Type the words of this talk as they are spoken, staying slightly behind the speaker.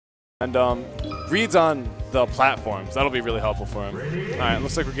And reads on the platforms. That'll be really helpful for him. All right,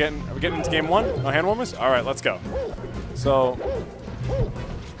 looks like are we getting into game one? No hand warmers? All right, let's go. So,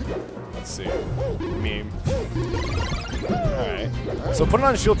 let's see. Meme. All right. So putting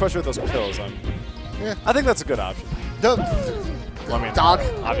on shield pressure with those pills. Yeah. I think that's a good option. No. Well, I mean, Doc.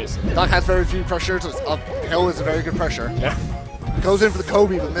 Obviously. Doc has very few pressures. Uphill is a very good pressure. Yeah. Goes in for the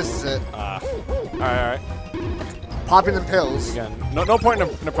Kobe but misses it. All right. Popping the pills. Again, no point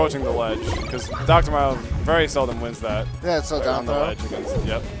in approaching the ledge because Dr. Mile very seldom wins that. Yeah, it's so down on the ledge against.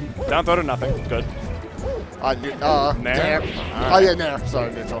 Yep. Down throw to nothing. Good. Nair. Nair. Oh yeah, Nair.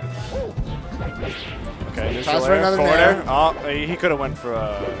 Sorry, neutral. Okay, neutral tries for air, another forward Nair. air. Oh, he could have went for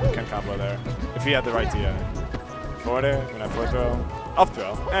a Ken combo there if he had the right DI. Forward air, gonna have forward throw, up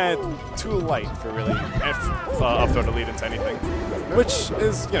throw, and too light for really up throw to lead into anything, which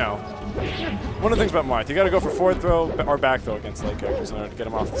is, you know, one of the things about Marth. You got to go for forward throw or back throw against light characters in order to get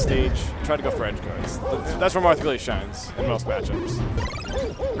him off the stage. Try to go for edge guards. That's where Marth really shines in most matchups.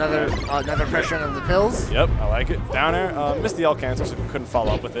 Another pressure on the pills. Yep, I like it. Down air, missed the L cancel, so couldn't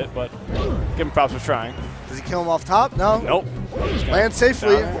follow up with it, but give him props for trying. Does he kill him off top? No. Nope. Lands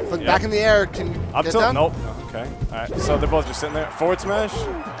safely, but back in the air can up get tilt? down? Nope. Okay. All right. So they're both just sitting there. Forward smash,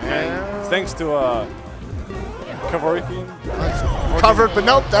 and thanks to Kevorkian. Covered, but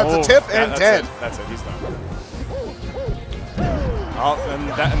nope. That's a tip and dead. That's it. He's done. Oh, and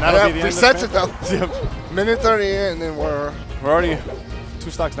that'll be the end. Resets it though. Yep. Minute 30 in, and then we're already 2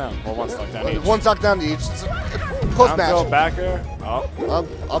 stocks down. Well, 1 stock down each. 1 stock down to each. Close down match. Throw, back air. Oh.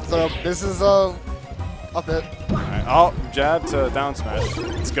 Up throw. This is up it. All right. Oh, jab to down smash.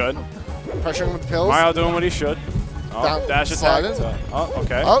 It's good. Pressuring him with the pills. Mario doing what he should. Oh, Down, dash attack.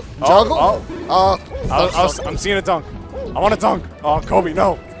 Okay. Oh, juggle. I'm seeing a dunk. I want a dunk. Oh, Kobe,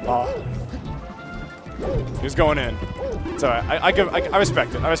 no. He's going in. It's all right. I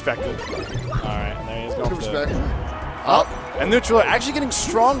respect it. I respect it. All right, and there he's going for respect. And neutral actually getting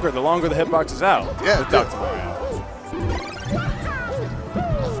stronger the longer the hitbox is out. Yeah. With Dr. Mario.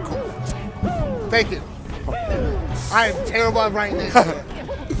 Fake it. I am terrible at writing this.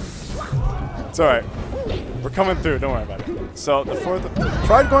 It's all right. We're coming through. Don't worry about it. So the fourth,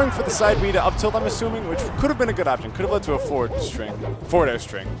 tried going for the side B to up tilt, I'm assuming, which could have been a good option. Could have led to a forward air string.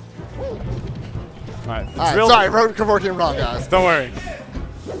 All right. Sorry, I wrote Kevorkian wrong, guys. Don't worry.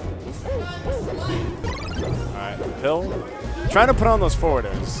 All right. Hill, trying to put on those forward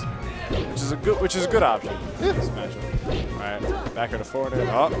airs, which is a good option. Yeah. This matchup. All right. Back air to forward air.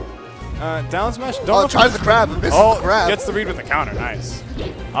 Oh. Down smash. Tries the grab. Misses the grab. Gets the read with the counter. Nice.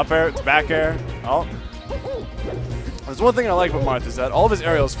 Up air to back air. Oh. There's one thing I like about Marth is that all of his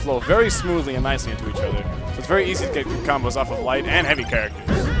aerials flow very smoothly and nicely into each other. So it's very easy to get good combos off of light and heavy characters.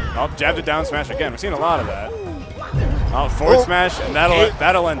 Oh, jab to down smash again. We're seeing a lot of that. Oh, forward smash, and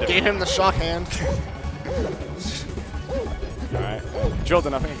that'll end it. Gave him the shock hand. All right. Drill to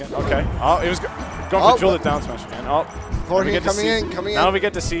nothing again. Okay. Oh, he was going for drill to down smash again. Oh. Coming in. Now we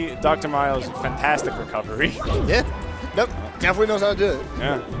get to see Dr. Miles' fantastic recovery. Yeah. Nope. Definitely knows how to do it.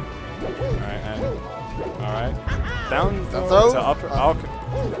 Yeah. All right. Down throw to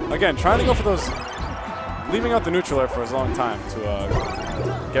upper. Again, trying to go for those, leaving out the neutral air for a long time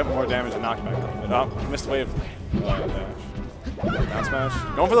to get more damage and knockback out of it. Oh, missed wave. Down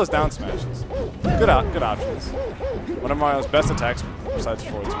smash. Going for those down smashes. Good options. One of Mario's best attacks besides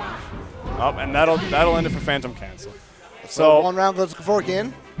forward smash. Oh, and that'll end it for Phantom Cancel. So 1 round goes to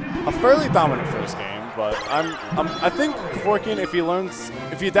Kevorkian. A fairly dominant first game, but I think Kevorkian, if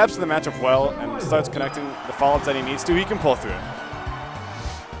he adapts to the matchup well and starts connecting the follow-ups that he needs to, he can pull through.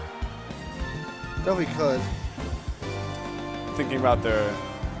 No, he could. Thinking about their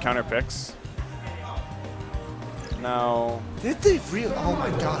counter picks. Now, did they really? Oh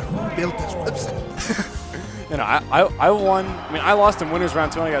my God! Who built this website? You know, I won. I mean, I lost in winners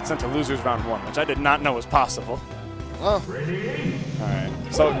round 2 and I got sent to losers round 1, which I did not know was possible. Oh. All right.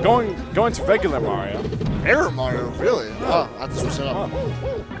 So going to regular Mario. Error Mario, really? Oh, I have to switch it up.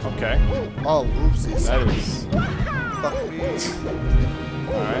 Oh. Okay. Oh, oopsies. That is. Fuck me.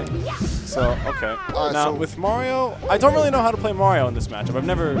 All right. So okay. Now with Mario, I don't really know how to play Mario in this matchup. I've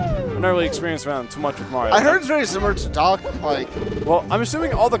never really experienced around too much with Mario. I heard it's very similar to Doc. Well, I'm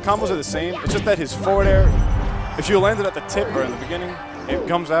assuming all the combos are the same. It's just that his forward air, if you land it at the tip or in the beginning, it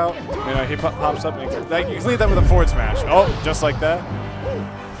comes out. You know, he pops up. And you can lead that with a forward smash. Oh, just like that.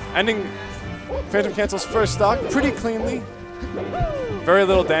 Ending Phantom Cancel's first stock pretty cleanly. Very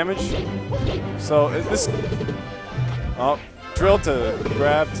little damage. So this. Oh. Drill to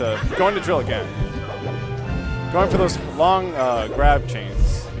grab to going to drill again. Going for those long grab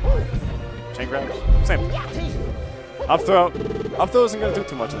chains. Chain grabs? Same thing. Up throw. Up throw isn't going to do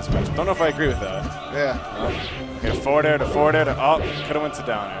too much in this match. Don't know if I agree with that. Yeah. Okay, forward air to forward air to up. Could have went to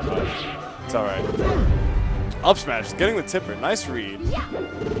down air, but it's all right. Up smash, getting the tipper. Nice read.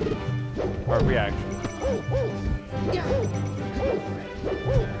 Or reaction.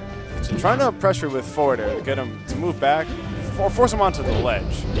 So trying to pressure with forward air to get him to move back or force him onto the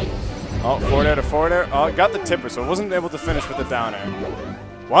ledge. Oh, forward air to forward air. Oh, got the tipper, so wasn't able to finish with the down air.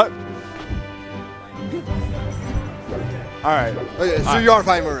 What? All right. Okay, so you are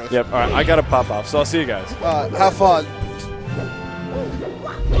fighting Marth. Yep, all right. I got to pop off, so I'll see you guys. Have fun.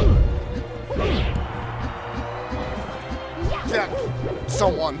 Yeah,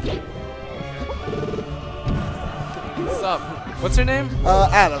 someone. What's up? What's your name?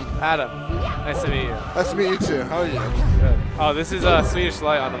 Adam. Adam. Nice to meet you. Nice to meet you too. How are you? Good. Oh, this is Swedish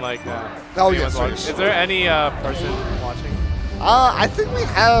Light on the mic now. Oh, Anyone's yes, watching. Swedish. Is there any person watching? I think we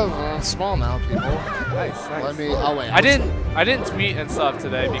have a small amount of people. Nice, nice. Let me. Oh wait. I didn't tweet and stuff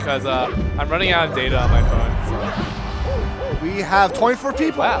today because I'm running out of data on my phone. So. We have 24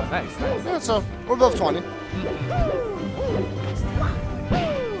 people. Wow, nice, nice. Yeah, so we're above 20.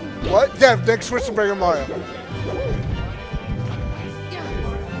 What? Yeah, Nick switched to Breaker Mario.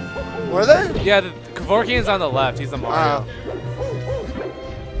 Were they? Yeah, the Kevorkian's on the left. He's the Mario.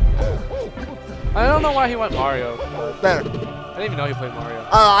 I don't know why he went Mario. Better. I didn't even know he played Mario.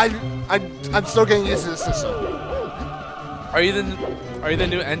 I'm still getting used to the system. Are you the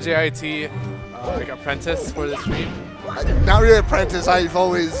new NJIT like apprentice for the stream? Not really apprentice. I've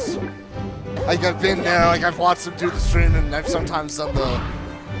always I've been there. Like I've watched them do the stream, and I've sometimes done the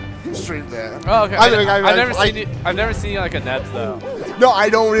stream there. Oh, okay. I've never seen you like a Nebs though. No, I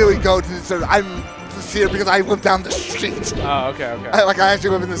don't really go to the server. I'm just here because I live down the street. Oh, okay, okay. I actually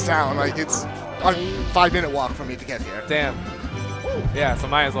live in this town. Like it's a 5-minute walk for me to get here. Damn. Yeah, so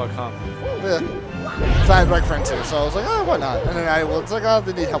might as well come. Yeah. So I had a friend too, so I was like, oh, why not? And then I was like, oh,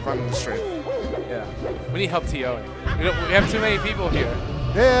 they need help running the street. Yeah. We need help TOing. We have too many people here.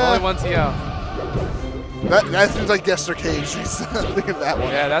 Yeah. Only one TO. That seems like Gester Cage. Think of that one.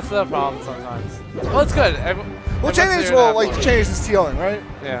 Yeah, that's the problem sometimes. Well, it's good. Well, Chinese will change his TOing, right?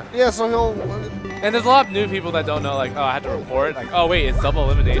 Yeah. Yeah, so he'll. And there's a lot of new people that don't know, like, oh, I had to report. Like, oh, wait, it's double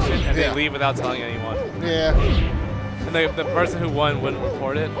elimination, and Yeah. they leave without telling anyone. Yeah. And the person who won wouldn't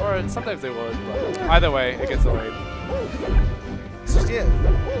report it, or sometimes they would. But either way, it gets delayed. So, yeah.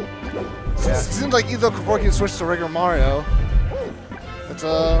 Yeah. It seems like either Kevorkian switched to regular Mario. It's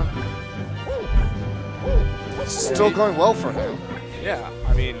still going well for him. Yeah,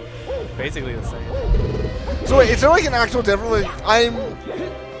 I mean, basically the same. So wait, is there like an actual difference? Like, I'm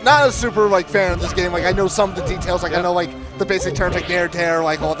not a super like fan of this game. Like I know some of the details. Like I know like the basic terms like nair, dare,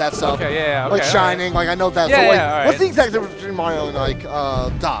 like all that stuff. Okay, yeah, okay. Like shining, like I know that. Yeah, so, like, yeah, all right. What's the exact difference between Mario and like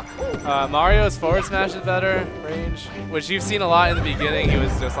Doc? Mario's forward smash is better range, which you've seen a lot in the beginning. He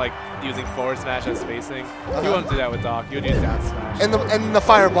was just like using forward smash as spacing. You wouldn't do that with Doc. You would use down smash. And the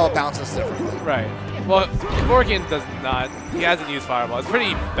fireball bounces differently. Right. Well, Kevorkian does not. He hasn't used fireball. It's a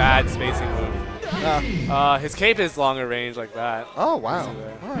pretty bad spacing move. His cape is longer range like that. Oh wow.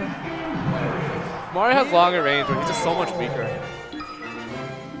 All right. Mario has longer range, but he's just so much weaker.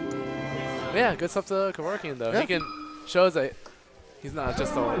 Yeah, good stuff to Kevorkian though. Yeah. He shows that he's not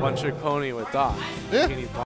just a one-trick pony with Doc. Yeah. He needs